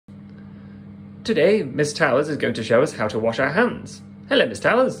Today, Miss Towers is going to show us how to wash our hands. Hello, Miss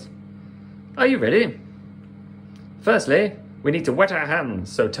Towers. Are you ready? Firstly, we need to wet our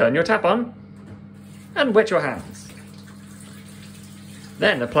hands, so turn your tap on and wet your hands.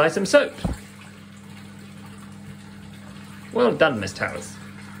 Then apply some soap. Well done, Miss Towers.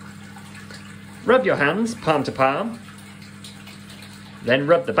 Rub your hands palm to palm. Then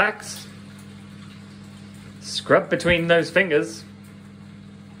rub the backs. Scrub between those fingers.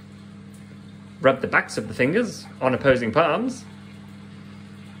 Rub the backs of the fingers on opposing palms.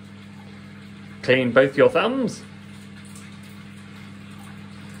 Clean both your thumbs.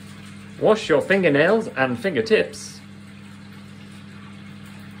 Wash your fingernails and fingertips.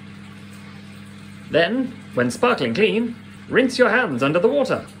 Then, when sparkling clean, rinse your hands under the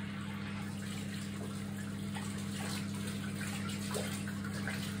water.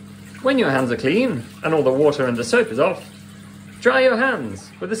 When your hands are clean and all the water and the soap is off, dry your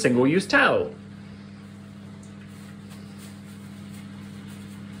hands with a single-use towel.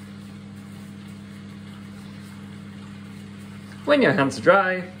 When your hands are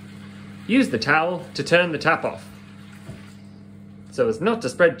dry, use the towel to turn the tap off, so as not to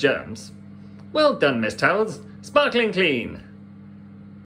spread germs. Well done, Miss Towers. Sparkling clean.